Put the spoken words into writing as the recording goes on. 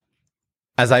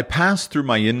As I pass through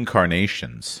my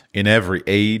incarnations in every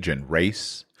age and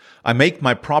race, I make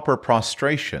my proper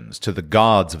prostrations to the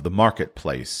gods of the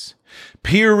marketplace.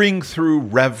 Peering through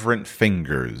reverent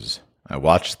fingers, I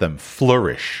watch them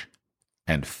flourish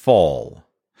and fall.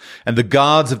 And the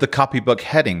gods of the copybook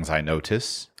headings, I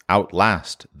notice,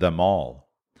 outlast them all.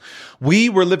 We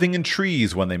were living in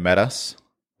trees when they met us.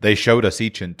 They showed us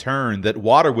each in turn that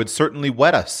water would certainly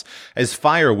wet us, as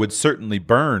fire would certainly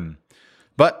burn.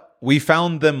 But we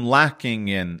found them lacking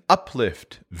in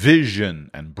uplift,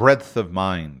 vision, and breadth of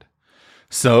mind.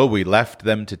 So we left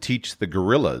them to teach the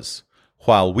gorillas,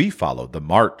 while we followed the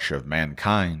march of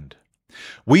mankind.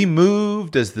 We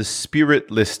moved as the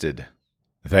Spirit listed.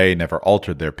 They never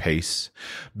altered their pace,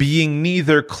 being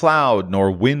neither cloud nor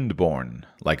wind-born,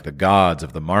 like the gods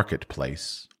of the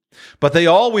marketplace. But they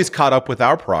always caught up with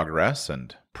our progress,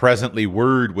 and presently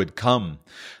word would come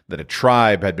that a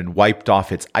tribe had been wiped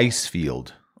off its ice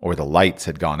field, or the lights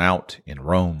had gone out in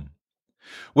Rome.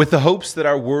 With the hopes that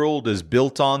our world is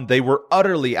built on, they were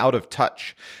utterly out of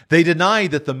touch. They denied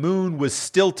that the moon was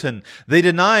Stilton. They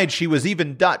denied she was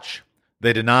even Dutch.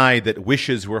 They denied that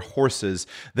wishes were horses.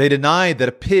 They denied that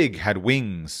a pig had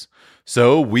wings.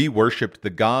 So we worshipped the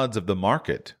gods of the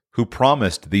market, who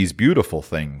promised these beautiful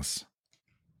things.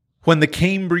 When the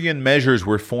Cambrian measures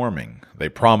were forming, they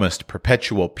promised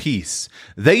perpetual peace.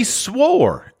 They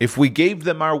swore, if we gave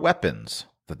them our weapons,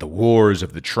 that the wars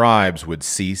of the tribes would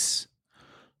cease.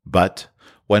 But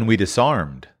when we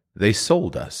disarmed, they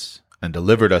sold us and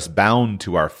delivered us bound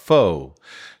to our foe.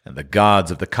 And the gods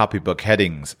of the copybook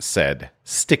headings said,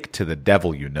 "Stick to the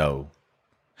devil you know."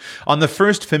 On the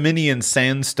first Flaminian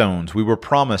sandstones we were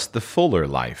promised the fuller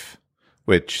life,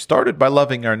 which started by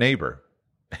loving our neighbor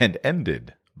and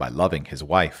ended by loving his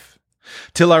wife,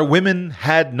 till our women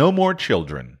had no more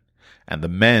children, and the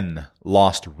men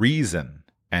lost reason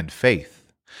and faith.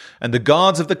 And the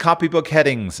gods of the copybook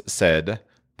headings said,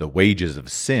 "The wages of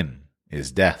sin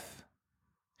is death."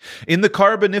 In the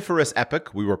Carboniferous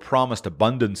epoch, we were promised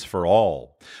abundance for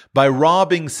all, by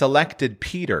robbing selected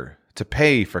Peter to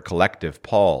pay for collective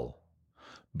Paul.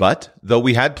 But, though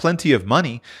we had plenty of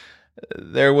money,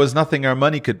 there was nothing our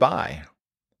money could buy.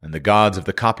 And the gods of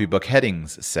the copybook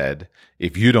headings said,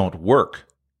 "If you don't work,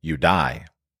 you die."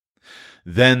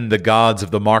 Then the gods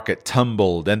of the market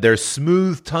tumbled, and their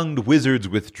smooth-tongued wizards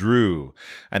withdrew,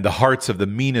 and the hearts of the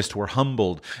meanest were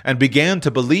humbled, and began to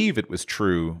believe it was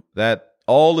true, that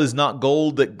all is not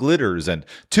gold that glitters, and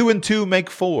 2 and 2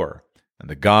 make 4. And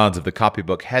the gods of the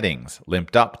copybook headings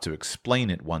limped up to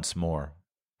explain it once more.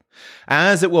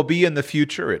 As it will be in the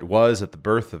future, it was at the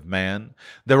birth of man.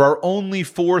 There are only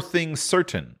 4 things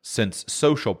certain since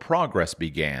social progress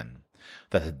began: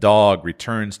 that the dog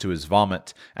returns to his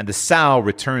vomit, and the sow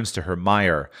returns to her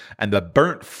mire, and the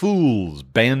burnt fool's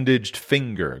bandaged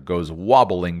finger goes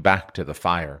wobbling back to the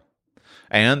fire.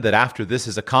 And that after this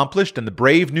is accomplished and the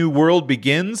brave new world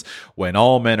begins, when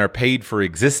all men are paid for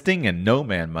existing and no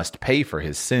man must pay for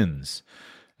his sins,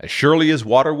 as surely as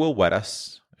water will wet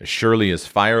us, as surely as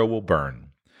fire will burn,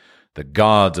 the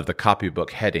gods of the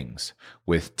copybook headings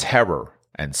with terror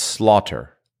and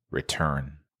slaughter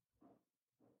return.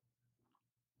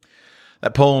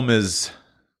 That poem is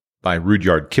by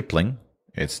Rudyard Kipling.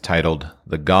 It's titled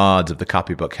The Gods of the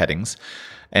Copybook Headings,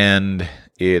 and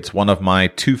it's one of my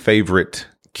 2 favorite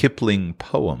Kipling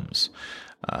poems.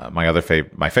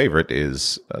 My favorite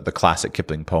is the classic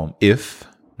Kipling poem, If,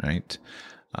 right?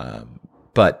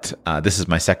 But this is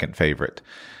my second favorite.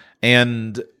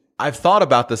 And I've thought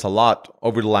about this a lot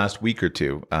over the last week or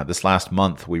two. This last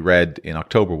month, in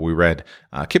October, we read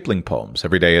Kipling poems.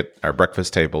 Every day at our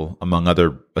breakfast table, among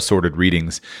other assorted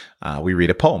readings, we read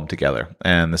a poem together.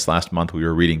 And this last month, we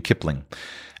were reading Kipling.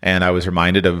 And I was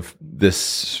reminded of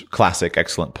this classic,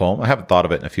 excellent poem. I haven't thought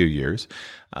of it in a few years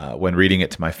when reading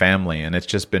it to my family. And it's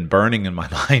just been burning in my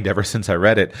mind ever since I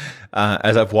read it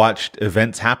as I've watched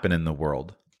events happen in the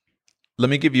world. Let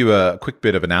me give you a quick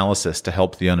bit of analysis to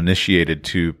help the uninitiated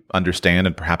to understand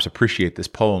and perhaps appreciate this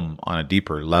poem on a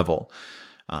deeper level.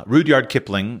 Rudyard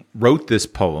Kipling wrote this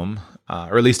poem,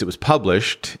 or at least it was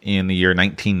published in the year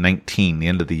 1919, the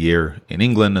end of the year in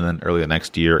England, and then early the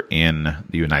next year in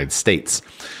the United States.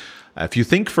 If you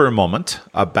think for a moment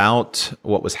about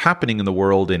what was happening in the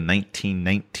world in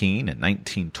 1919 and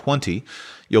 1920,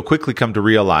 you'll quickly come to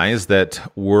realize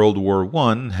that World War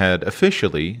I had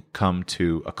officially come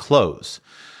to a close.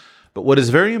 But what is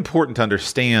very important to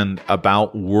understand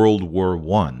about World War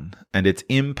I and its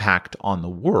impact on the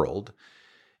world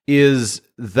is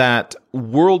that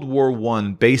World War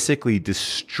I basically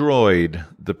destroyed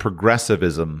the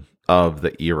progressivism of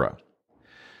the era.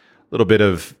 A little bit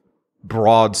of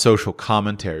broad social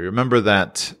commentary. Remember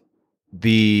that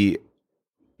the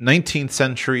 19th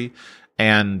century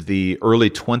and the early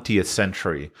 20th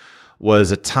century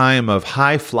was a time of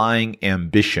high-flying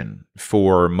ambition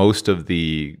for most of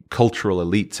the cultural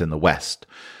elites in the West.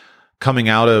 Coming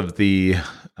out of the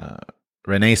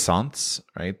Renaissance,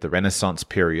 right, the Renaissance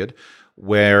period,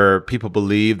 where people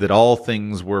believed that all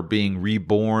things were being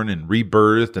reborn and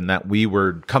rebirthed, and that we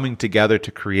were coming together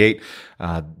to create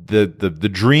the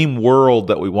dream world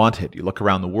that we wanted. You look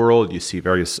around the world, you see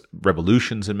various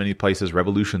revolutions in many places,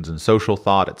 revolutions in social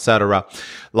thought, etc.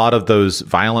 A lot of those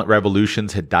violent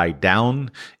revolutions had died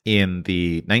down in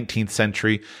the 19th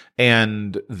century,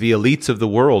 and the elites of the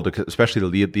world,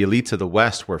 especially the elites of the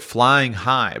West, were flying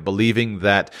high, believing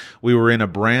that we were in a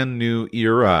brand new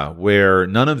era where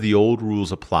none of the old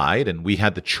rules applied, and we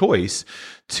had the choice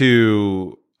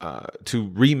to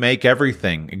remake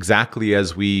everything exactly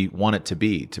as we want it to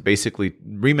be, to basically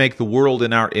remake the world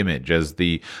in our image as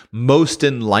the most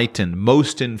enlightened,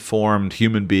 most informed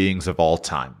human beings of all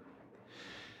time.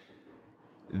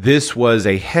 This was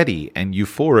a heady and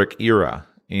euphoric era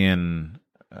in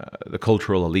the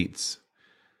cultural elites.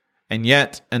 And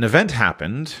yet an event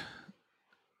happened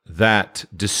that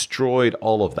destroyed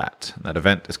all of that. That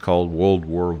event is called World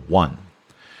War I.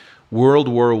 World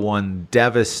War I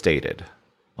devastated,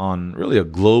 on really a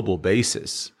global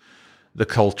basis, the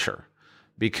culture,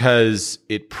 because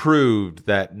it proved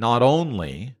that not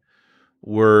only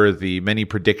were the many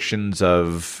predictions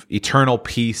of eternal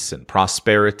peace and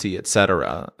prosperity,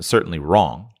 etc., certainly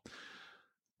wrong.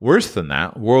 Worse than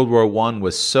that, World War I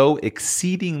was so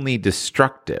exceedingly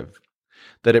destructive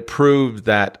that it proved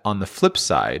that, on the flip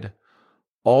side,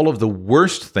 all of the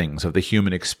worst things of the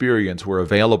human experience were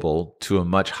available to a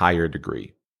much higher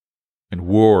degree. And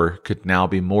war could now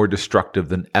be more destructive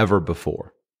than ever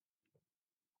before.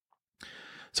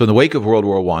 So in the wake of World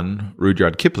War I,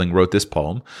 Rudyard Kipling wrote this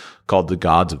poem called The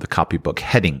Gods of the Copybook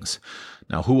Headings.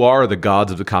 Now, who are the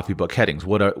gods of the copybook headings?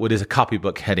 What is a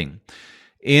copybook heading?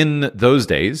 In those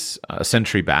days, a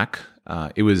century back,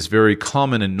 it was very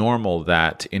common and normal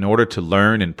that in order to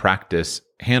learn and practice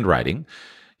handwriting,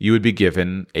 you would be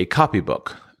given a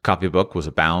copybook. A copybook was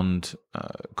a bound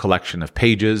collection of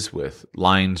pages with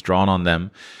lines drawn on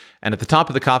them. And at the top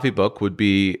of the copybook would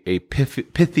be a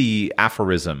pithy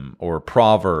aphorism or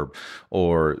proverb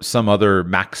or some other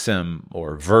maxim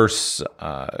or verse.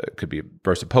 It could be a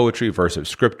verse of poetry, verse of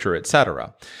scripture,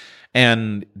 etc.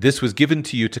 And this was given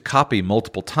to you to copy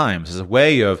multiple times as a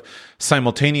way of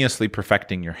simultaneously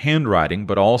perfecting your handwriting,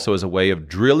 but also as a way of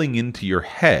drilling into your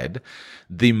head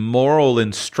the moral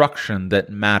instruction that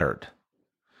mattered.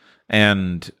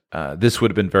 And this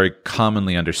would have been very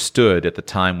commonly understood at the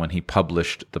time when he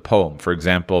published the poem. For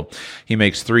example, he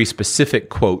makes 3 specific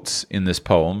quotes in this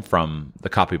poem from the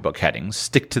copybook headings.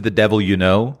 Stick to the devil you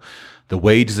know, the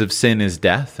wages of sin is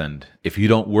death, and if you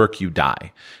don't work, you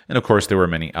die. And of course, there were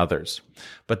many others.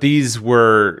 But these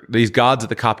gods of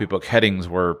the copybook headings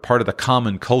were part of the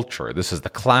common culture. This is the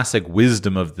classic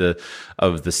wisdom of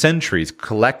the centuries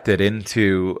collected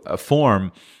into a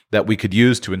form that we could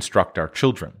use to instruct our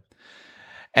children.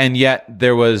 And yet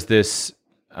there was this,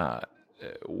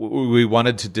 we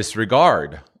wanted to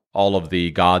disregard all of the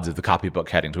gods of the copybook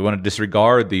headings. We want to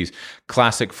disregard these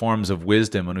classic forms of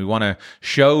wisdom, and we want to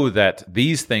show that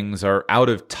these things are out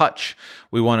of touch.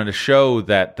 We wanted to show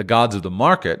that the gods of the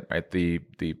market, right, the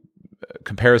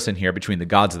comparison here between the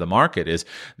gods of the market is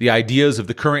the ideas of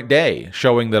the current day,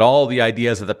 showing that all the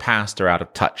ideas of the past are out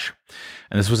of touch.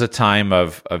 And this was a time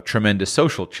of tremendous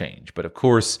social change. But of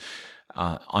course,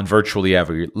 on virtually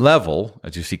every level,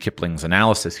 as you see Kipling's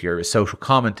analysis here, is social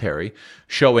commentary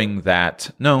showing that,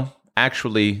 no,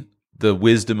 actually, the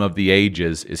wisdom of the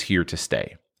ages is here to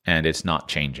stay, and it's not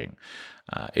changing.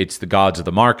 It's the gods of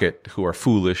the market who are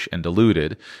foolish and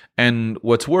deluded, and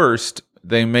what's worst,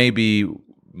 they may be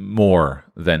more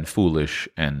than foolish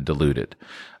and deluded.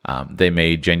 They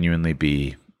may genuinely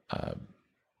be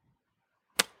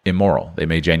immoral. They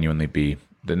may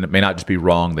not just be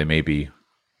wrong, they may be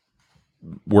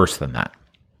worse than that.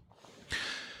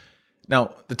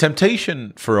 Now, the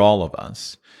temptation for all of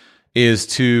us is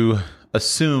to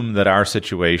assume that our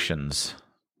situations,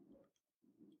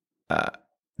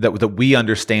 that we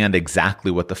understand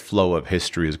exactly what the flow of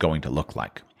history is going to look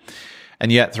like.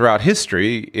 And yet, throughout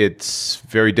history, it's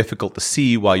very difficult to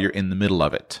see while you're in the middle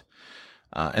of it.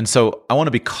 And so I want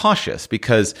to be cautious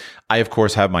because I, of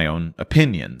course, have my own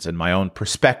opinions and my own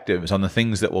perspectives on the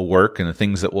things that will work and the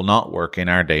things that will not work in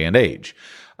our day and age,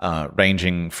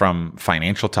 ranging from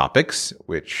financial topics,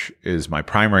 which is my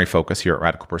primary focus here at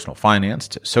Radical Personal Finance,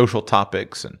 to social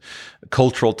topics and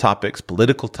cultural topics,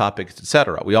 political topics,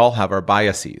 etc. We all have our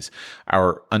biases,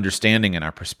 our understanding, and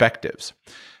our perspectives.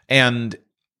 And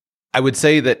I would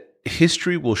say that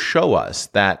history will show us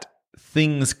that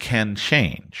things can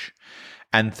change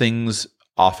and things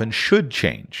often should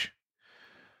change.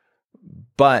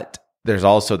 But there's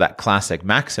also that classic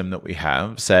maxim that we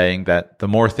have saying that the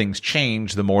more things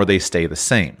change, the more they stay the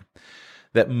same.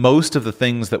 That most of the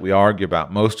things that we argue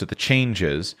about, most of the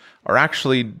changes, are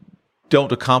actually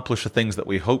don't accomplish the things that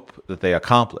we hope that they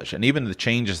accomplish. And even the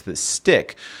changes that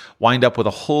stick wind up with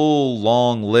a whole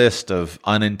long list of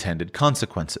unintended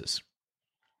consequences.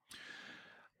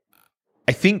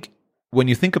 I think when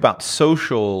you think about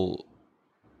social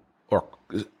or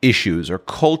issues or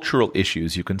cultural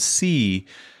issues, you can see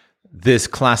this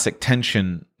classic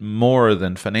tension more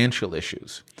than financial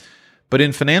issues. But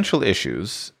in financial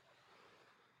issues,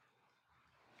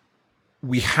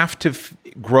 we have to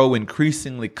grow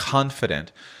increasingly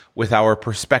confident with our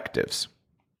perspectives.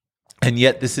 And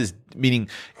yet this is meaning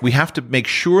we have to make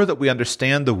sure that we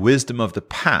understand the wisdom of the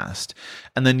past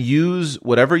and then use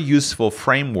whatever useful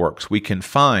frameworks we can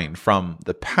find from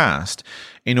the past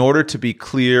in order to be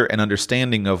clear and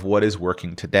understanding of what is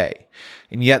working today.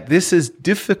 And yet this is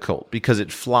difficult because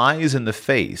it flies in the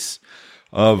face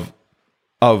of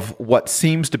what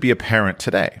seems to be apparent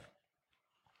today.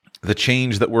 The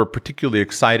change that we're particularly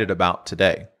excited about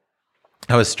today.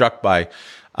 I was struck by,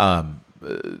 of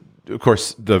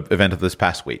course, the event of this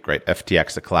past week, right?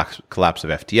 FTX, the collapse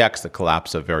of FTX, the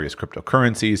collapse of various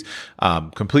cryptocurrencies,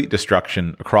 complete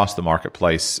destruction across the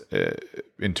marketplace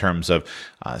in terms of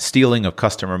stealing of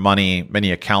customer money.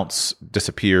 Many accounts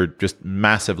disappeared, just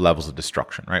massive levels of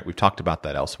destruction, right? We've talked about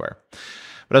that elsewhere.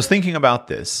 But I was thinking about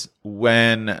this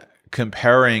when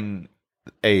comparing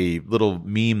a little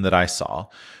meme that I saw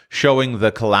showing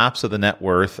the collapse of the net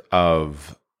worth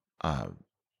of Mr.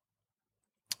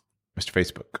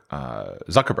 Facebook,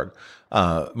 Zuckerberg,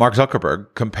 Mark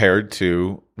Zuckerberg, compared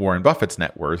to Warren Buffett's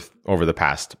net worth over the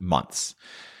past months.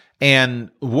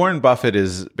 And Warren Buffett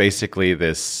is basically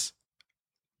this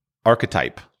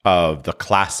archetype of the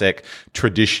classic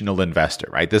traditional investor,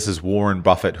 right? This is Warren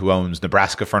Buffett who owns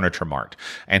Nebraska Furniture Mart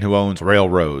and who owns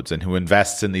railroads and who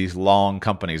invests in these long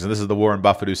companies. And this is the Warren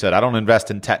Buffett who said, I don't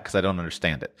invest in tech because I don't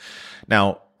understand it.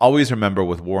 Now, always remember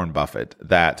with Warren Buffett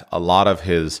that a lot of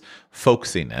his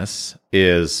folksiness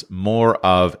is more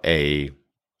of an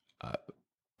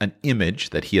image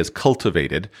that he has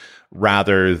cultivated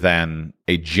rather than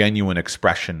a genuine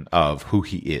expression of who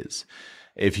he is.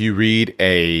 If you read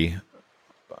a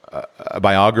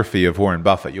biography of Warren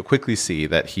Buffett, you'll quickly see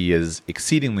that he is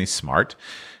exceedingly smart.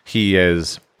 He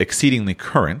is exceedingly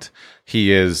current.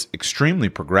 He is extremely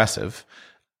progressive.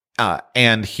 But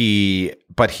he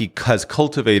has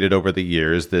cultivated over the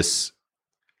years this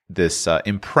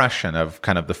impression of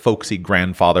kind of the folksy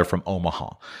grandfather from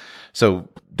Omaha. So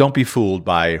don't be fooled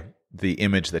by the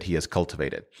image that he has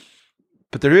cultivated.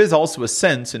 But there is also a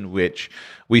sense in which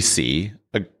we see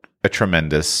a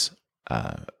tremendous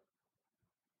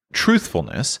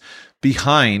truthfulness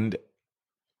behind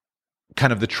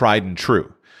kind of the tried and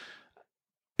true.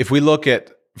 If we look at,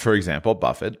 for example,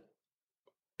 Buffett,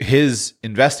 his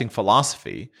investing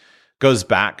philosophy goes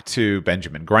back to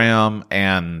Benjamin Graham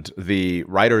and the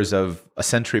writers of a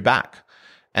century back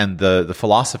and the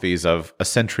philosophies of a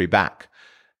century back.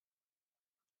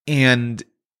 And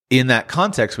in that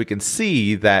context, we can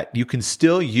see that you can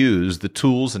still use the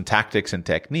tools and tactics and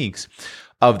techniques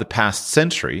of the past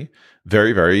century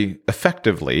very, very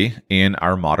effectively in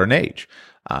our modern age.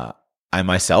 I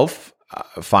myself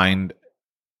find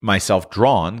myself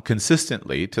drawn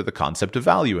consistently to the concept of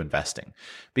value investing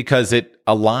because it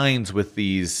aligns with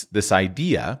this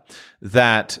idea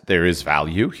that there is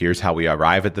value. Here's how we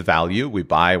arrive at the value. We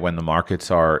buy when the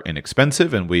markets are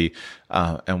inexpensive, and we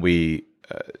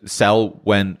sell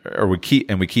when, or we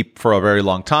keep for a very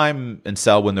long time and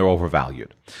sell when they're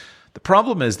overvalued. The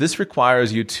problem is this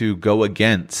requires you to go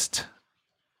against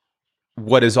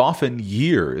what is often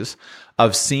years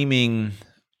of seeming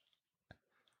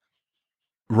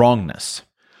wrongness.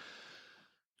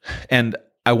 And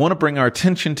I want to bring our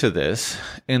attention to this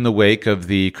in the wake of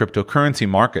the cryptocurrency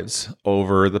markets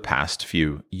over the past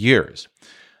few years.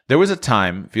 There was a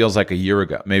time, feels like a year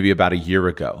ago, maybe about a year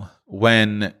ago,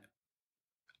 when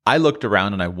I looked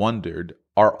around and I wondered,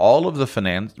 are all of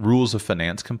the rules of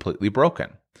finance completely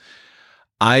broken?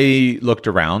 I looked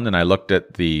around and I looked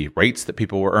at the rates that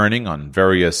people were earning on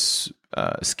various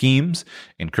schemes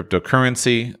in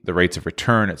cryptocurrency, the rates of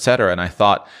return, et cetera. And I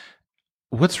thought,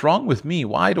 what's wrong with me?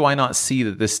 Why do I not see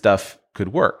that this stuff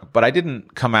could work? But I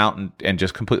didn't come out and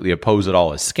just completely oppose it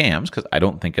all as scams, because I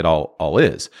don't think it all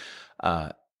is.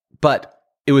 But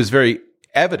it was very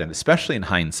evident, especially in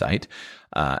hindsight.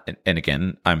 And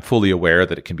again, I'm fully aware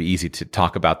that it can be easy to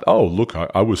talk about, oh, look,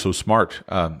 I was so smart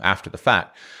after the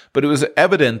fact. But it was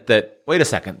evident that, wait a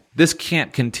second, this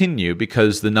can't continue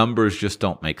because the numbers just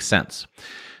don't make sense.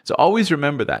 So always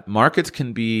remember that. Markets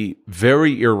can be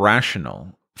very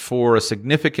irrational for a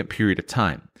significant period of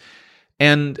time.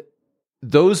 And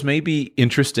those may be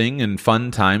interesting and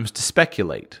fun times to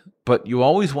speculate, but you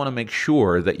always want to make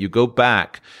sure that you go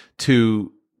back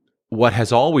to what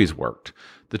has always worked,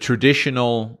 the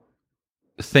traditional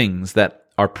things that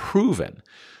are proven,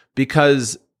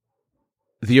 because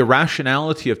the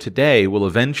irrationality of today will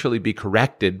eventually be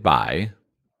corrected by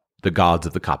the gods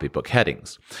of the copybook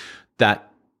headings.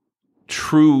 That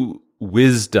true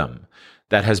wisdom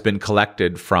that has been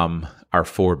collected from our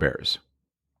forebears.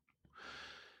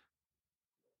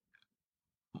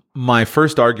 My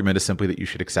first argument is simply that you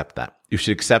should accept that. You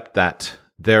should accept that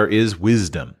there is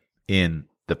wisdom in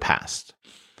the past.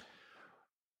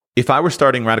 If I were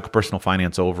starting Radical Personal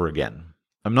Finance over again,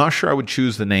 I'm not sure I would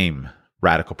choose the name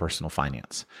Radical Personal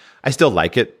Finance. I still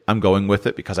like it. I'm going with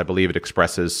it because I believe it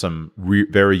expresses some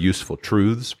very useful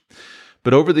truths.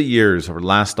 But over the years, over the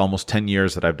last almost 10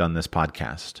 years that I've done this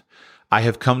podcast, I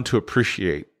have come to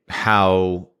appreciate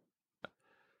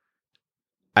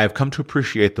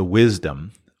the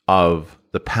wisdom of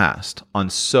the past on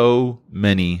so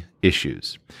many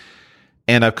issues.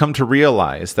 And I've come to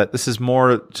realize that this is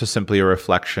more just simply a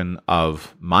reflection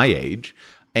of my age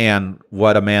and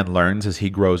what a man learns as he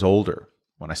grows older.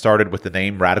 When I started with the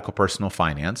name Radical Personal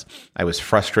Finance, I was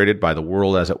frustrated by the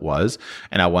world as it was,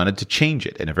 and I wanted to change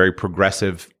it in a very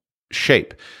progressive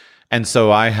shape. And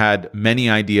so I had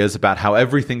many ideas about how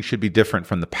everything should be different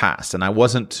from the past, and I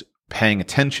wasn't paying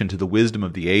attention to the wisdom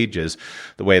of the ages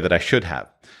the way that I should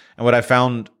have. And what I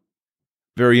found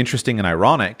very interesting and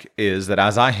ironic is that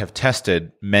as I have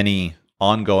tested many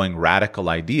ongoing radical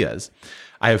ideas,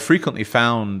 I have frequently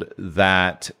found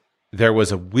that there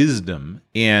was a wisdom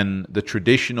in the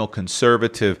traditional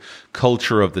conservative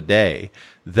culture of the day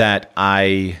that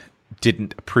I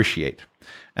didn't appreciate.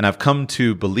 And I've come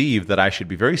to believe that I should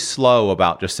be very slow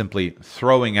about just simply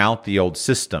throwing out the old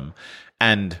system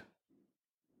and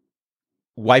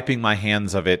wiping my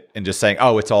hands of it and just saying,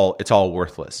 oh, it's all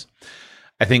worthless.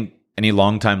 I think any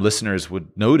longtime listeners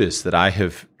would notice that I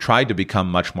have tried to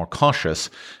become much more cautious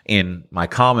in my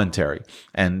commentary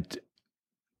and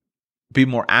be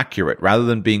more accurate rather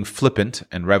than being flippant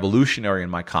and revolutionary in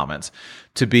my comments,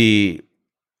 to be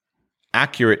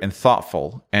accurate and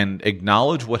thoughtful and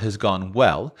acknowledge what has gone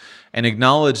well and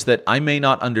acknowledge that I may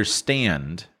not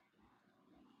understand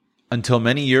until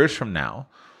many years from now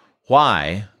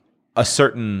why a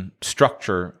certain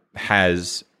structure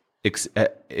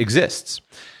exists.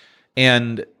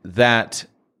 And that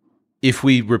if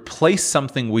we replace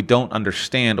something we don't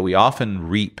understand, we often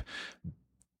reap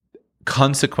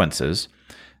consequences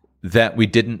that we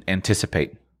didn't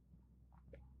anticipate.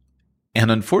 And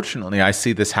unfortunately, I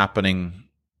see this happening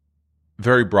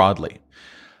very broadly.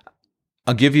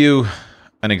 I'll give you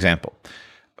an example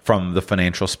from the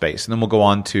financial space, and then we'll go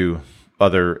on to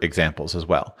other examples as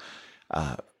well.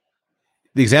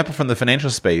 The example from the financial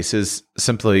space has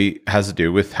to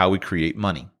do with how we create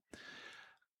money.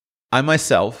 I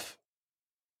myself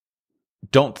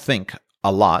don't think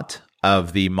a lot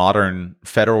of the modern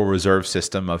Federal Reserve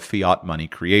System of fiat money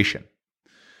creation.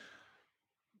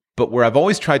 But where I've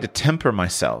always tried to temper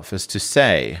myself is to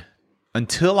say,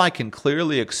 until I can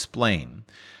clearly explain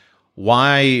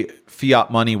why fiat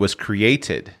money was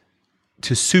created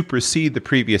to supersede the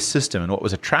previous system and what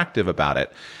was attractive about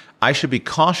it, I should be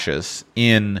cautious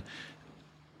in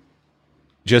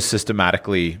just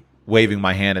systematically waving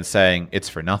my hand and saying it's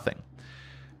for nothing.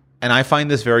 And I find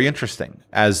this very interesting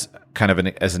as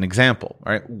as an example,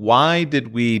 right? Why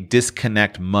did we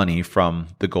disconnect money from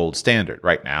the gold standard?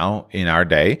 Right now, in our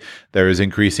day, there is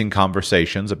increasing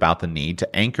conversations about the need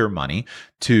to anchor money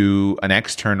to an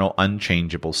external,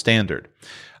 unchangeable standard.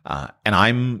 And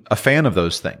I'm a fan of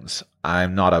those things.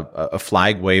 I'm not a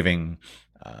flag-waving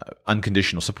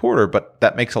unconditional supporter, but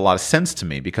that makes a lot of sense to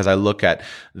me because I look at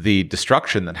the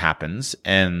destruction that happens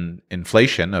and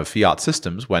inflation of fiat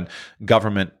systems when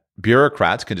government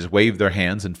bureaucrats can just wave their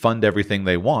hands and fund everything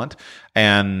they want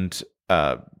and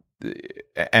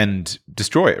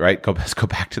destroy it, right? Let's go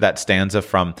back to that stanza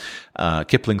from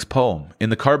Kipling's poem. In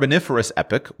the Carboniferous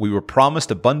epoch, we were promised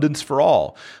abundance for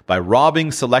all by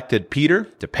robbing selected Peter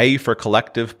to pay for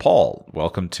collective Paul.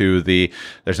 Welcome to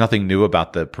there's nothing new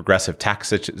about the progressive tax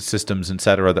systems,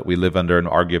 etc., that we live under and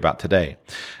argue about today.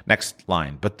 Next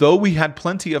line. But though we had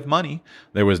plenty of money,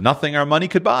 there was nothing our money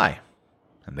could buy.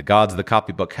 And the gods of the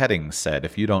copybook headings said,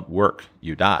 if you don't work,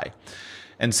 you die.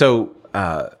 And so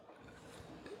The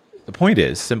point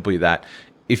is simply that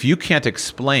if you can't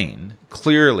explain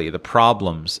clearly the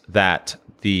problems that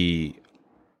the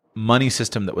money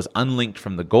system that was unlinked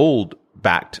from the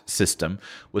gold-backed system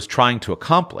was trying to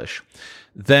accomplish,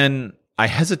 then I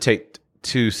hesitate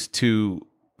to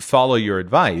follow your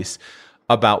advice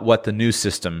about what the new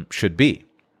system should be,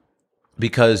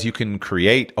 because you can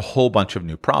create a whole bunch of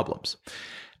new problems.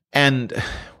 And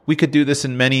we could do this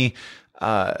in many,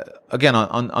 again,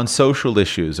 on social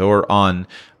issues or on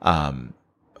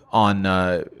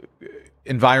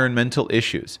environmental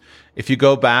issues. If you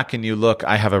go back and you look,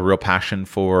 I have a real passion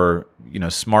for,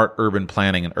 smart urban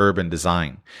planning and urban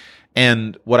design.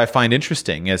 And what I find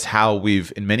interesting is how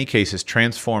we've, in many cases,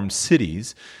 transformed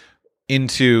cities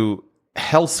into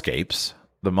hellscapes.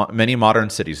 Many modern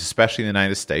cities, especially in the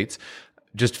United States,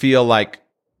 just feel like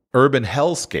urban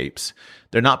hellscapes.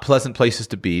 They're not pleasant places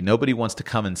to be. Nobody wants to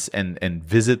come and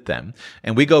visit them.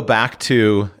 And we go back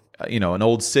to an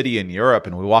old city in Europe,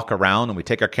 and we walk around and we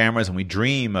take our cameras and we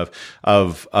dream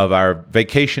of our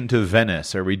vacation to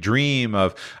Venice, or we dream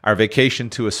of our vacation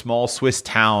to a small Swiss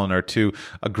town or to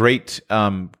a great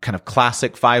kind of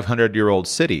classic 500-year-old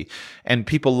city. And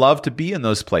people love to be in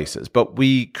those places, but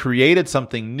we created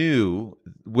something new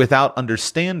without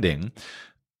understanding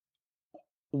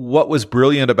what was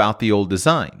brilliant about the old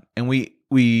design. And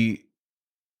we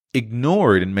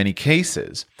ignored, in many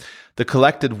cases, the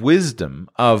collected wisdom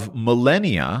of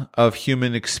millennia of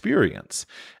human experience.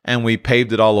 And we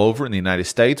paved it all over in the United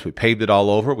States. We paved it all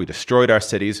over. We destroyed our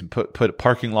cities and put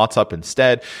parking lots up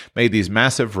instead, made these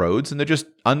massive roads, and they're just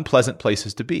unpleasant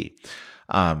places to be.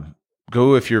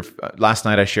 Last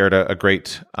night I shared a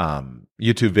great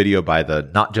YouTube video by the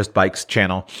Not Just Bikes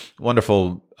channel,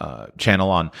 wonderful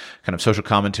channel on kind of social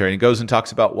commentary. And he goes and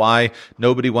talks about why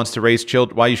nobody wants to raise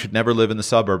children, why you should never live in the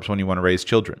suburbs when you want to raise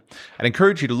children. I'd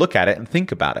encourage you to look at it and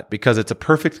think about it, because it's a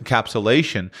perfect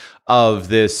encapsulation of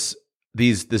this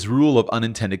rule of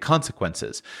unintended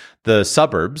consequences. The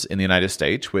suburbs in the United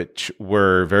States, which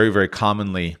were very, very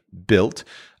commonly built,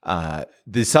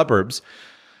 the suburbs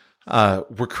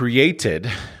were created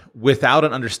without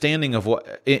an understanding of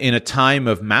what, in a time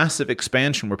of massive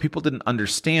expansion where people didn't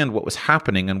understand what was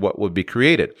happening and what would be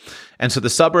created. And so the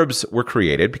suburbs were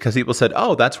created because people said,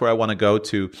 oh, that's where I want to go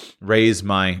to raise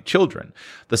my children.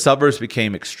 The suburbs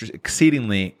became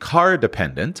exceedingly car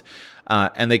dependent.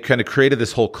 And they kind of created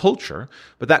this whole culture,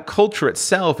 but that culture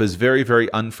itself is very, very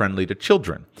unfriendly to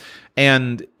children.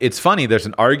 And it's funny, there's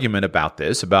an argument about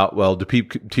this, about, well, do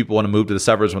people want to move to the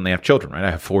suburbs when they have children, right?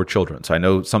 I have 4 children, so I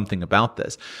know something about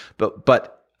this.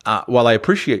 But while I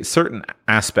appreciate certain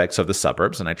aspects of the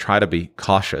suburbs, and I try to be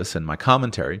cautious in my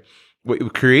commentary, what we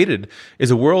created is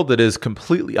a world that is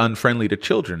completely unfriendly to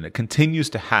children. It continues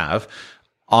to have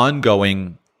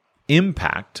ongoing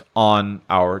impact on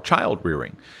our child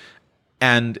rearing.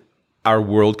 And our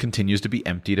world continues to be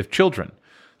emptied of children.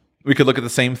 We could look at the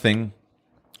same thing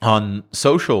on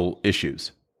social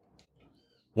issues.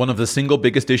 One of the single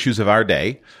biggest issues of our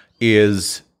day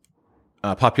is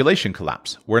population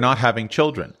collapse. We're not having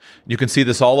children. You can see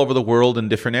this all over the world in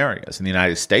different areas. In the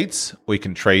United States, we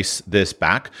can trace this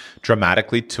back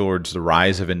dramatically towards the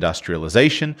rise of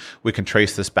industrialization. We can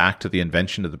trace this back to the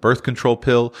invention of the birth control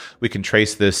pill. We can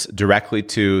trace this directly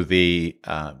to the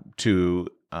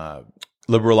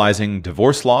liberalizing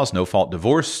divorce laws, no-fault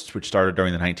divorce, which started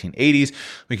during the 1980s.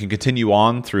 We can continue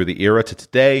on through the era to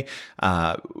today,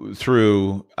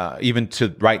 through even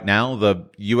to right now. The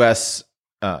U.S.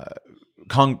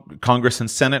 Congress and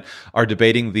Senate are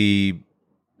debating the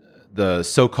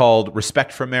so-called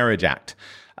Respect for Marriage Act.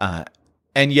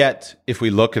 And yet, if we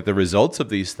look at the results of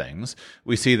these things,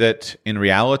 we see that in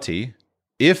reality,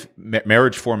 if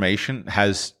marriage formation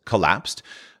has collapsed,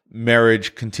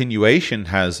 marriage continuation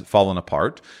has fallen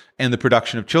apart, and the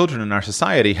production of children in our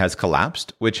society has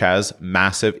collapsed, which has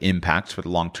massive impacts for the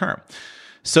long term.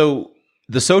 So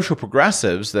the social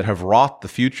progressives that have wrought the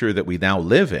future that we now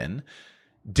live in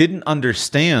didn't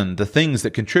understand the things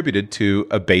that contributed to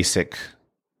a basic,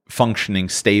 functioning,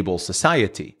 stable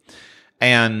society.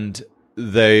 And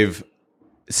they've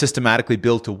systematically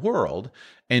built a world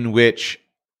in which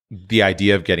the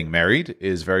idea of getting married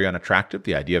is very unattractive.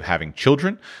 The idea of having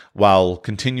children, while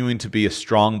continuing to be a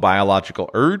strong biological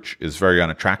urge, is very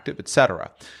unattractive,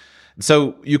 etc.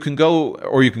 So you can go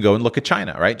and look at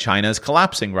China, right? China is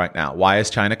collapsing right now. Why is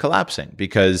China collapsing?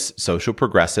 Because social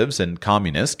progressives and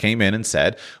communists came in and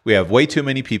said, we have way too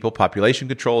many people, population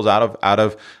control is out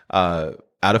of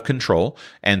out of control.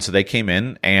 And so they came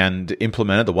in and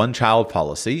implemented the one-child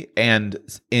policy. And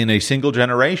in a single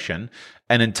generation,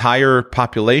 an entire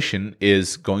population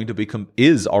is going to become,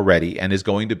 is already and is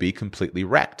going to be completely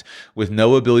wrecked with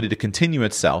no ability to continue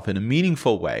itself in a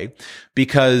meaningful way,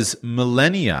 because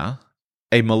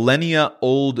a millennia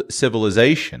old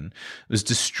civilization was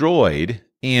destroyed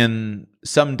in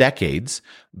some decades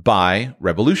by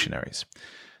revolutionaries.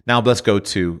 Now let's go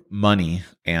to money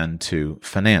and to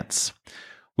finance.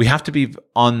 We have to be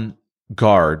on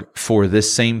guard for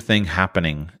this same thing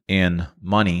happening in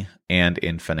money and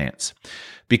in finance,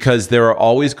 because there are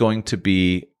always going to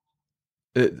be,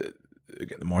 the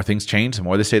more things change, the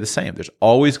more they stay the same. There's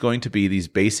always going to be these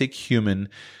basic human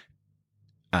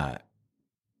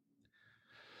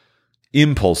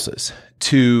impulses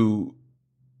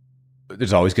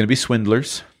there's always going to be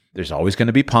swindlers. There's always going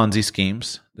to be Ponzi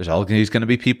schemes. There's always going to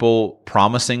be people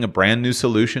promising a brand new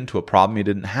solution to a problem you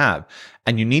didn't have.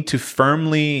 And you need to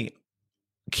firmly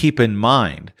keep in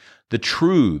mind the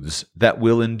truths that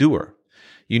will endure.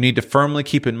 You need to firmly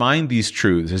keep in mind these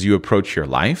truths as you approach your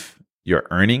life, your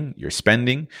earning, your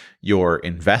spending, your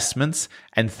investments,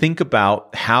 and think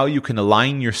about how you can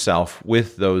align yourself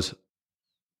with those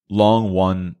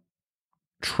long-won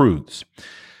truths.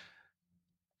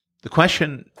 The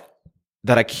question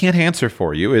that I can't answer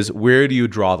for you is, where do you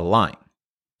draw the line?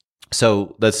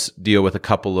 So let's deal with a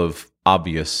couple of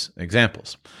obvious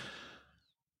examples.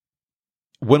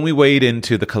 When we wade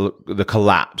into the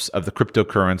collapse of the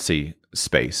cryptocurrency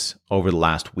space over the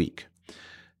last week,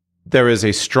 there is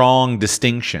a strong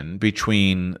distinction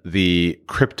between the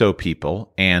crypto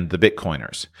people and the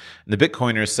Bitcoiners. And the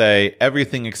Bitcoiners say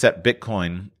everything except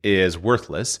Bitcoin is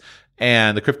worthless,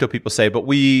 and the crypto people say, but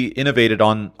we innovated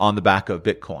on the back of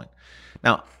Bitcoin.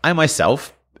 Now, I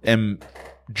myself am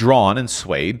drawn and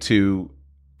swayed to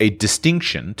a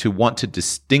distinction, to want to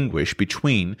distinguish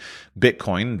between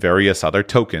Bitcoin and various other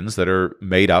tokens that are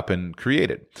made up and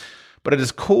created. But at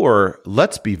its core,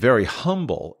 let's be very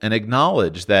humble and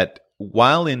acknowledge that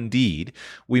while indeed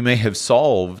we may have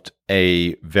solved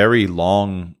a very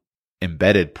long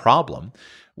embedded problem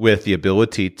with the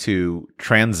ability to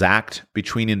transact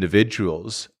between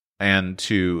individuals and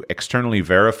to externally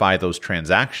verify those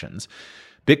transactions,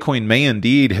 Bitcoin may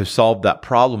indeed have solved that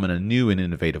problem in a new and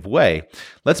innovative way.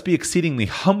 Let's be exceedingly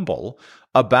humble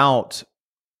about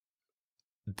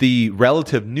the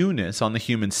relative newness on the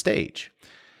human stage.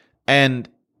 And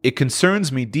it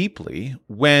concerns me deeply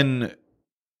when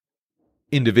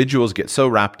individuals get so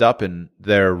wrapped up in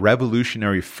their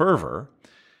revolutionary fervor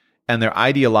and their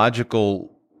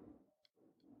ideological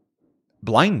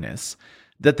blindness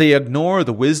that they ignore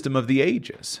the wisdom of the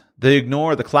ages. They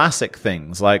ignore the classic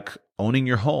things like owning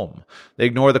your home. They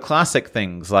ignore the classic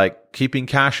things like keeping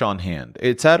cash on hand,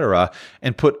 etc.,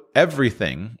 and put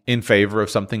everything in favor of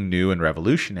something new and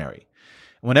revolutionary.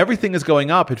 When everything is going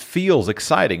up, it feels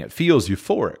exciting. It feels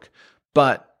euphoric.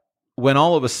 But when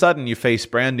all of a sudden you face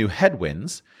brand new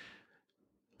headwinds,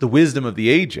 the wisdom of the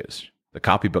ages, the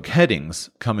copybook headings,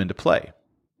 come into play.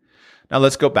 Now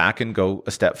let's go back and go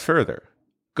a step further.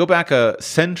 Go back a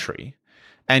century,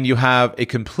 and you have a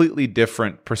completely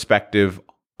different perspective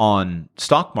on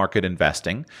stock market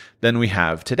investing than we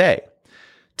have today.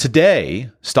 Today,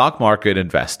 stock market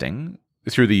investing,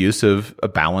 through the use of a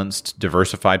balanced,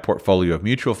 diversified portfolio of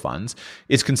mutual funds,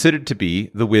 is considered to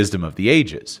be the wisdom of the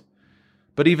ages.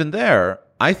 But even there,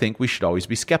 I think we should always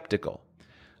be skeptical.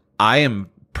 I am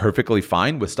perfectly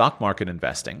fine with stock market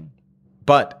investing,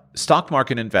 but stock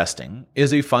market investing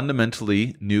is a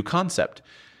fundamentally new concept.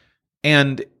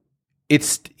 And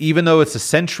it's, even though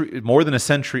it's more than a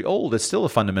century old, it's still a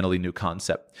fundamentally new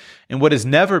concept. And what has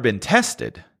never been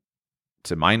tested,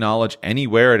 to my knowledge,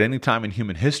 anywhere at any time in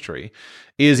human history,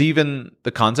 is even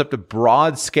the concept of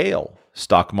broad scale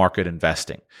stock market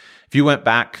investing. If you went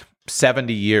back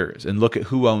 70 years and look at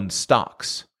who owned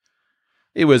stocks,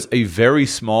 it was a very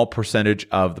small percentage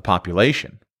of the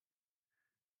population.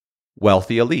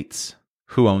 Wealthy elites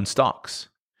who own stocks.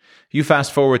 You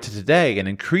fast forward to today, and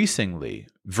increasingly,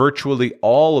 virtually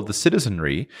all of the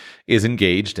citizenry is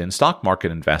engaged in stock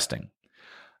market investing.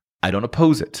 I don't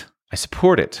oppose it. I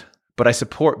support it. But I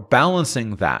support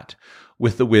balancing that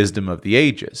with the wisdom of the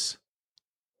ages,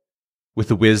 with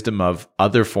the wisdom of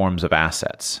other forms of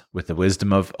assets, with the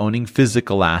wisdom of owning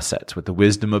physical assets, with the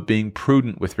wisdom of being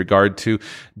prudent with regard to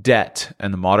debt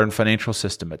and the modern financial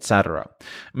system, etc.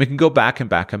 And we can go back and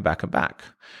back and back and back.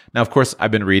 Now, of course,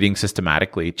 I've been reading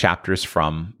systematically chapters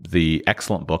from the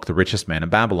excellent book, The Richest Man in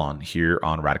Babylon, here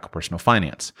on Radical Personal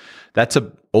Finance. That's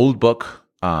an old book.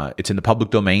 It's in the public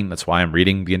domain. That's why I'm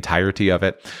reading the entirety of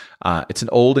it. It's an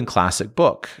old and classic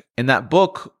book. And that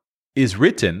book is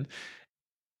written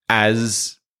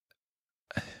as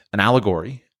an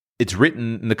allegory. It's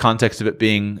written in the context of it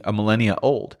being a millennia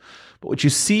old. But what you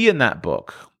see in that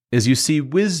book is you see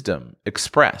wisdom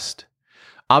expressed.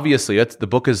 Obviously, the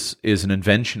book is an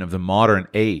invention of the modern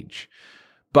age.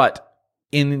 But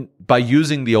by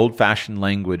using the old-fashioned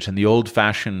language and the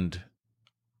old-fashioned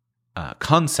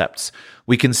concepts,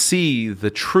 we can see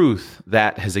the truth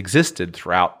that has existed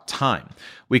throughout time.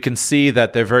 We can see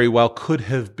that there very well could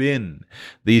have been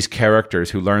these characters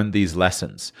who learned these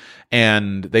lessons,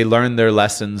 and they learned their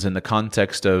lessons in the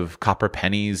context of copper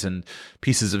pennies and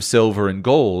pieces of silver and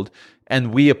gold,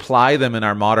 and we apply them in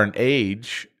our modern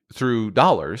age through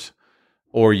dollars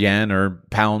or yen or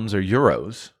pounds or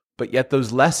euros, but yet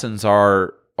those lessons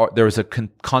there is a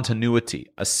continuity,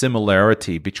 a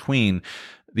similarity between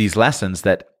these lessons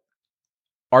that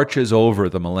arches over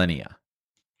the millennia.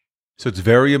 So it's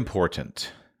very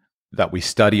important that we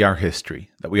study our history,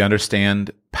 that we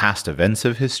understand past events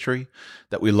of history,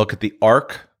 that we look at the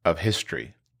arc of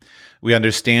history. We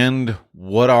understand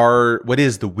what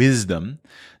is the wisdom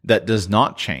that does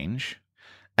not change,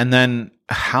 and then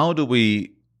how do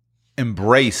we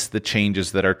embrace the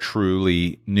changes that are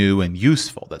truly new and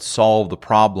useful, that solve the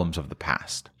problems of the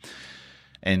past.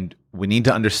 And we need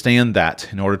to understand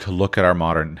that in order to look at our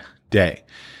modern day.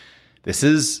 This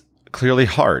is clearly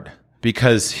hard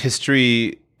because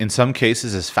history, in some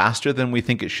cases, is faster than we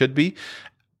think it should be,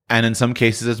 and in some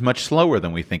cases, is much slower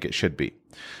than we think it should be.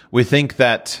 We think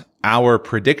that our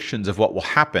predictions of what will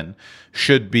happen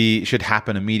should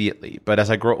happen immediately. But as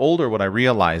I grow older, what I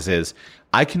realize is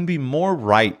I can be more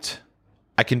right.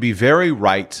 I can be very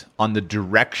right on the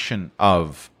direction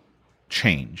of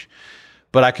change,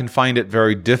 but I can find it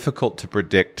very difficult to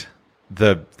predict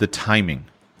the timing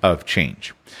of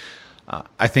change.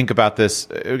 I think about this.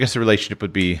 I guess a relationship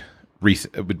would be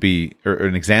or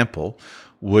an example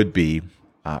would be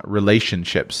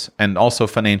relationships and also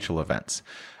financial events.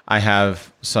 I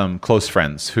have some close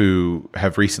friends who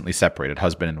have recently separated,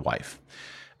 husband and wife,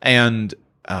 and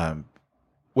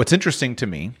what's interesting to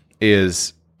me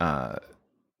is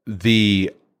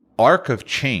the arc of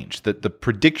change, that the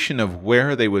prediction of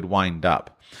where they would wind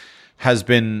up has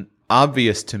been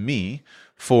obvious to me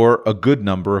for a good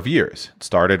number of years. It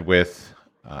started with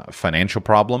financial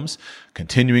problems,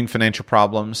 continuing financial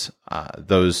problems.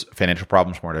 Those financial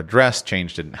problems weren't addressed,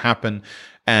 change didn't happen,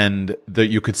 and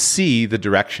you could see the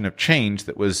direction of change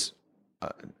that was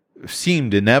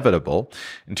seemed inevitable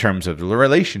in terms of the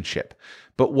relationship.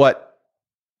 But what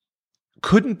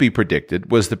couldn't be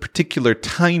predicted was the particular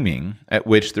timing at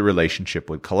which the relationship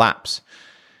would collapse.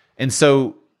 And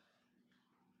so,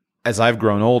 as I've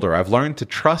grown older, I've learned to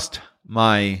trust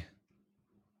my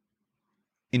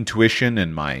intuition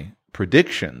and my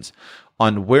predictions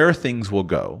on where things will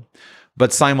go,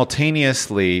 but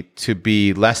simultaneously to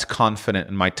be less confident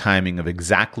in my timing of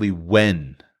exactly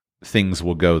when things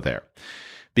will go there.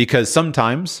 Because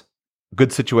sometimes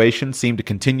good situations seem to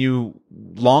continue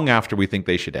long after we think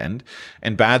they should end,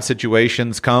 and bad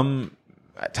situations come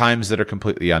at times that are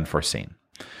completely unforeseen.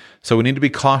 So we need to be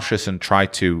cautious and try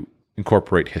to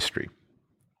incorporate history,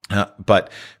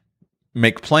 but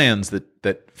make plans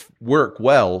that work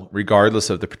well regardless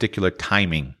of the particular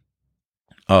timing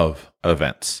of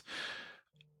events.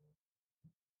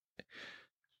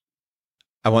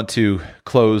 I want to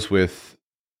close with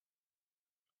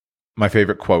my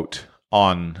favorite quote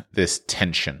on this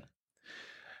tension.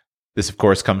 This, of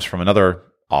course, comes from another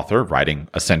author writing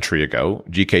a century ago,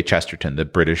 G.K. Chesterton, the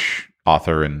British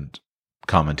author and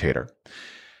commentator.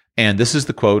 And this is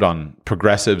the quote on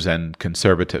progressives and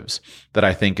conservatives that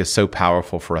I think is so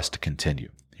powerful for us to continue.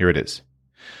 Here it is.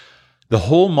 The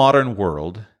whole modern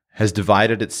world has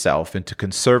divided itself into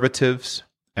conservatives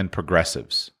and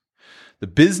progressives. The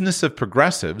business of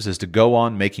progressives is to go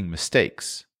on making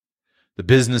mistakes. The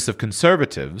business of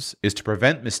conservatives is to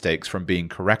prevent mistakes from being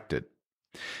corrected.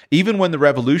 Even when the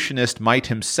revolutionist might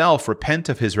himself repent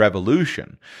of his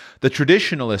revolution, the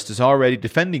traditionalist is already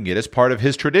defending it as part of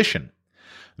his tradition.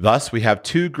 Thus, we have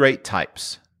two great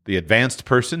types, the advanced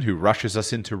person who rushes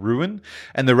us into ruin,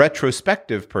 and the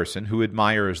retrospective person who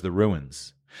admires the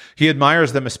ruins. He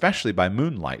admires them especially by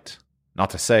moonlight,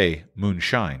 not to say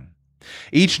moonshine.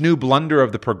 Each new blunder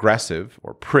of the progressive,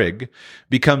 or prig,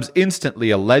 becomes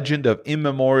instantly a legend of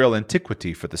immemorial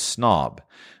antiquity for the snob.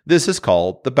 This is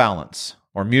called the balance,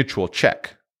 or mutual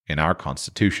check, in our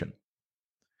Constitution.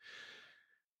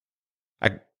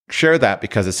 I share that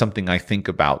because it's something I think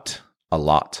about a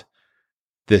lot.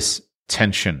 This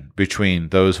tension between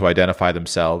those who identify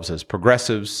themselves as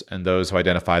progressives and those who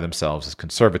identify themselves as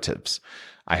conservatives.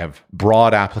 I have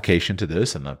broad application to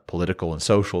this in the political and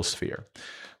social sphere.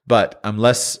 But I'm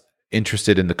less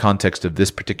interested in the context of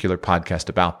this particular podcast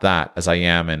about that as I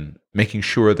am in making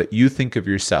sure that you think of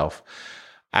yourself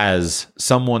as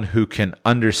someone who can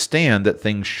understand that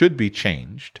things should be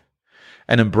changed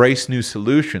and embrace new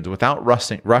solutions without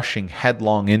rushing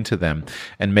headlong into them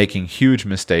and making huge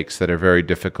mistakes that are very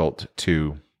difficult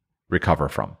to recover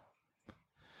from.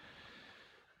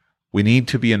 We need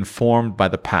to be informed by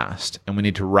the past, and we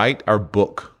need to write our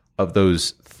book of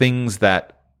those things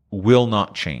that will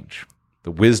not change.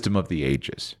 The wisdom of the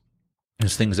ages.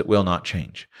 Those things that will not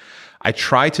change. I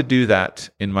try to do that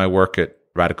in my work at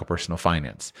Radical Personal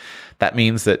Finance. That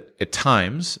means that at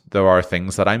times there are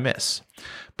things that I miss.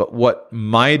 But what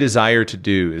my desire to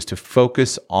do is to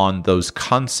focus on those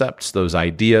concepts, those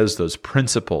ideas, those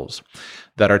principles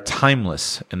that are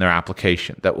timeless in their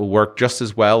application, that will work just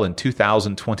as well in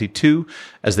 2022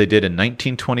 as they did in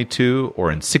 1922 or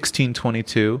in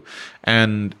 1622.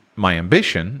 And my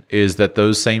ambition is that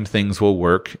those same things will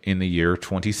work in the year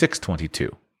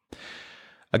 2622.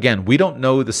 Again, we don't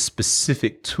know the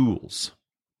specific tools,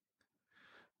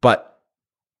 but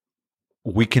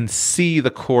we can see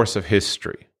the course of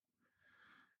history.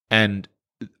 And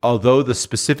although the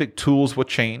specific tools will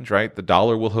change, right? The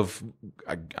dollar will have,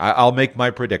 I'll make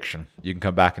my prediction. You can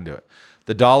come back and do it.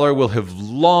 The dollar will have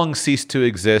long ceased to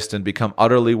exist and become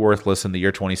utterly worthless in the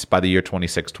year by the year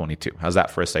 2622. How's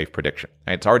that for a safe prediction?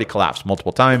 It's already collapsed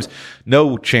multiple times.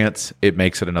 No chance it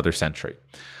makes it another century.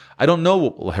 I don't know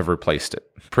what will have replaced it.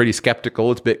 Pretty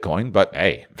skeptical it's Bitcoin, but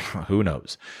hey, who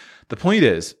knows? The point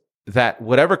is that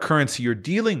whatever currency you're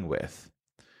dealing with,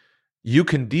 you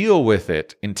can deal with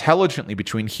it intelligently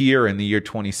between here and the year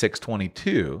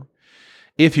 2622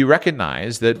 if you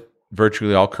recognize that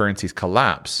virtually all currencies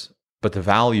collapse, but the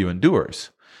value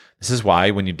endures. This is why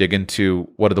when you dig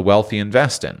into what do the wealthy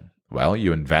invest in? Well,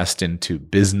 you invest into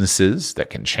businesses that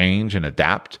can change and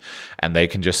adapt, and they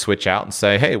can just switch out and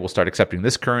say, hey, we'll start accepting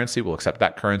this currency, we'll accept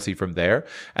that currency from there.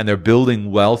 And they're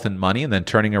building wealth and money and then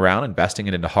turning around, investing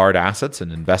it into hard assets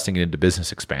and investing it into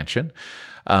business expansion.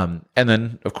 And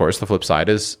then, of course, the flip side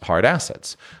is hard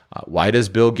assets. Why does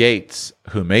Bill Gates,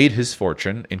 who made his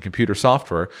fortune in computer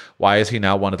software, why is he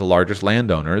now one of the largest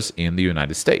landowners in the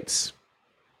United States?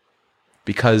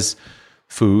 Because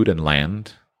food and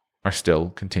land are still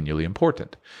continually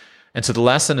important. And so the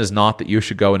lesson is not that you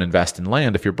should go and invest in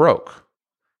land if you're broke.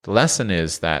 The lesson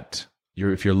is that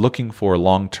if you're looking for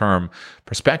long-term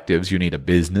perspectives, you need a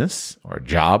business or a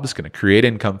job that's going to create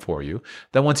income for you.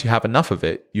 Then once you have enough of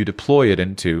it, you deploy it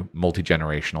into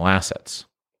multi-generational assets,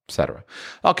 etc.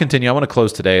 I'll continue. I want to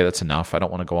close today. That's enough. I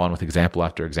don't want to go on with example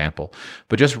after example,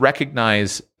 but just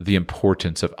recognize the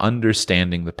importance of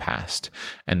understanding the past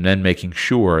and then making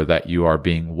sure that you are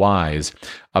being wise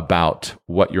about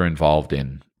what you're involved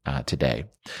in today.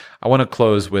 I want to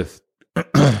close with,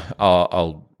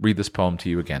 I'll read this poem to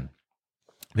you again,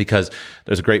 because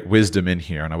there's a great wisdom in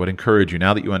here, and I would encourage you,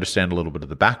 now that you understand a little bit of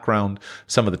the background,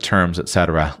 some of the terms,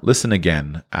 etc., listen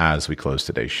again as we close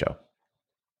today's show.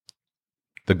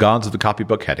 The Gods of the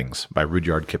Copybook Headings by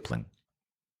Rudyard Kipling.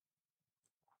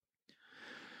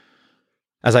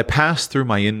 As I pass through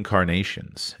my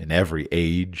incarnations in every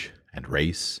age and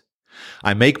race,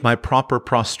 I make my proper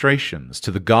prostrations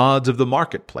to the gods of the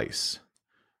marketplace.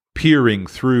 Peering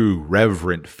through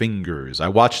reverent fingers, I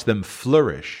watch them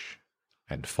flourish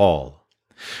and fall.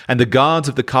 And the gods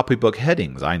of the copybook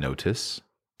headings, I notice,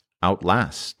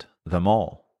 outlast them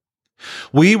all.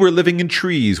 We were living in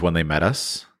trees when they met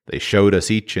us. They showed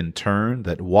us each in turn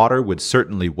that water would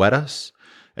certainly wet us,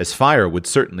 as fire would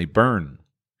certainly burn.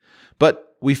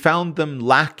 But we found them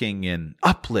lacking in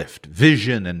uplift,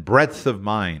 vision, and breadth of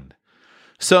mind.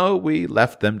 So we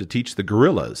left them to teach the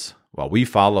gorillas, while we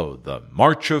followed the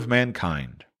march of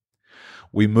mankind.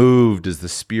 We moved as the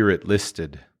spirit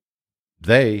listed.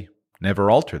 They never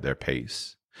altered their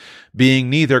pace, being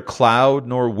neither cloud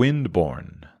nor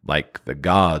wind-born, like the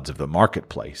gods of the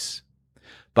marketplace.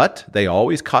 But they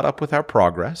always caught up with our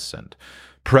progress, and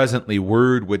presently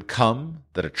word would come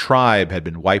that a tribe had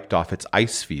been wiped off its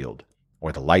ice field,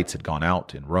 or the lights had gone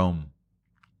out in Rome.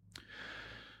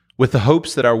 With the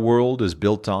hopes that our world is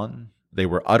built on, they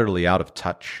were utterly out of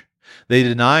touch. They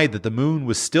denied that the moon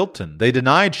was Stilton. They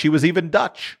denied she was even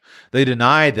Dutch. They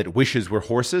denied that wishes were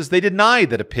horses. They denied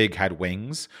that a pig had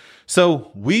wings.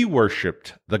 So we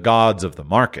worshipped the gods of the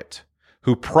market,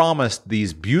 who promised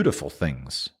these beautiful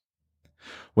things.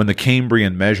 When the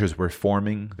Cambrian measures were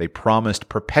forming, they promised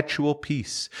perpetual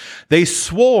peace. They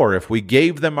swore if we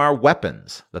gave them our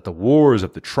weapons, that the wars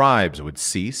of the tribes would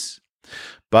cease.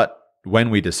 But when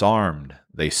we disarmed,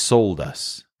 they sold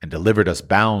us and delivered us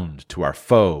bound to our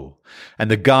foe. And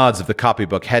the gods of the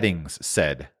copybook headings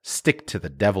said, "Stick to the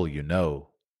devil you know."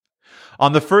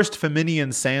 On the first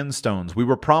Flaminian sandstones, we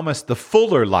were promised the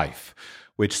fuller life,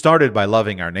 which started by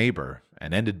loving our neighbor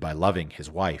and ended by loving his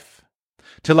wife,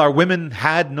 till our women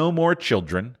had no more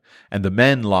children, and the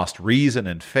men lost reason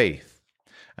and faith.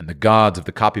 And the gods of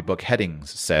the copybook headings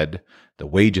said, "The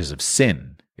wages of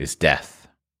sin is death."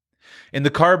 In the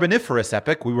Carboniferous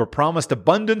epoch, we were promised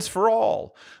abundance for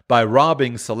all by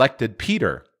robbing selected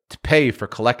Peter to pay for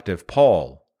collective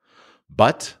Paul.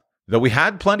 But though we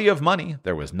had plenty of money,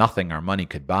 there was nothing our money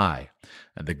could buy.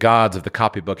 And the gods of the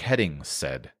copybook headings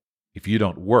said, "If you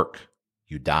don't work,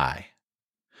 you die."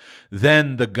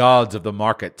 Then the gods of the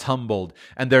market tumbled,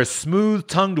 and their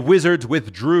smooth-tongued wizards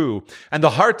withdrew, and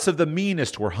the hearts of the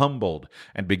meanest were humbled,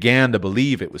 and began to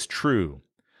believe it was true,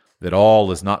 that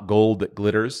all is not gold that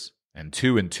glitters, and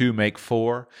two make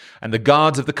four, and the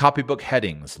gods of the copybook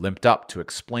headings limped up to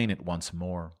explain it once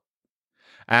more.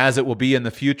 As it will be in the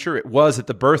future, it was at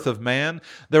the birth of man.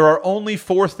 There are only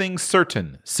four things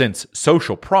certain since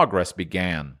social progress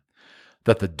began: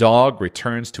 that the dog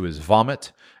returns to his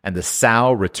vomit, and the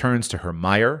sow returns to her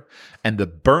mire, and the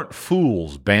burnt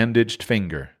fool's bandaged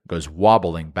finger goes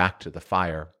wobbling back to the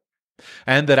fire.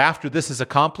 And that after this is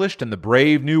accomplished and the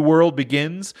brave new world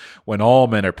begins, when all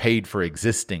men are paid for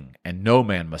existing, and no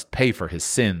man must pay for his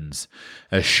sins,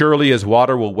 as surely as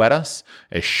water will wet us,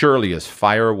 as surely as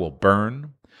fire will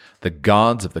burn, the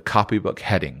gods of the copybook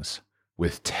headings,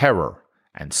 with terror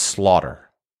and slaughter,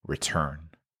 return.